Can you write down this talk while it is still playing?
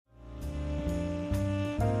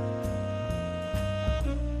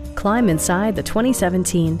climb inside the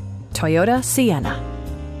 2017 Toyota Sienna.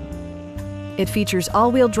 It features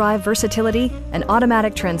all-wheel drive versatility, an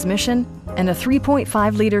automatic transmission, and a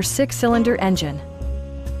 3.5-liter six-cylinder engine.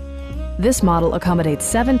 This model accommodates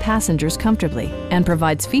 7 passengers comfortably and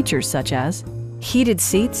provides features such as heated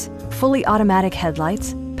seats, fully automatic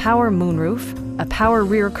headlights, power moonroof, a power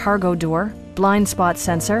rear cargo door, blind spot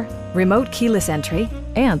sensor, remote keyless entry,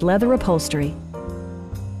 and leather upholstery.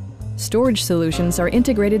 Storage solutions are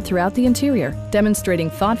integrated throughout the interior, demonstrating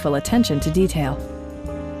thoughtful attention to detail.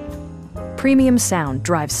 Premium sound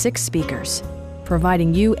drives 6 speakers,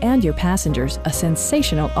 providing you and your passengers a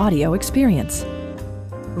sensational audio experience.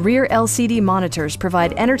 Rear LCD monitors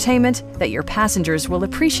provide entertainment that your passengers will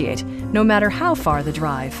appreciate, no matter how far the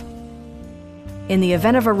drive. In the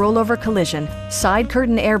event of a rollover collision, side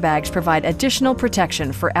curtain airbags provide additional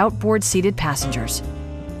protection for outboard seated passengers.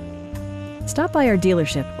 Stop by our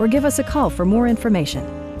dealership or give us a call for more information.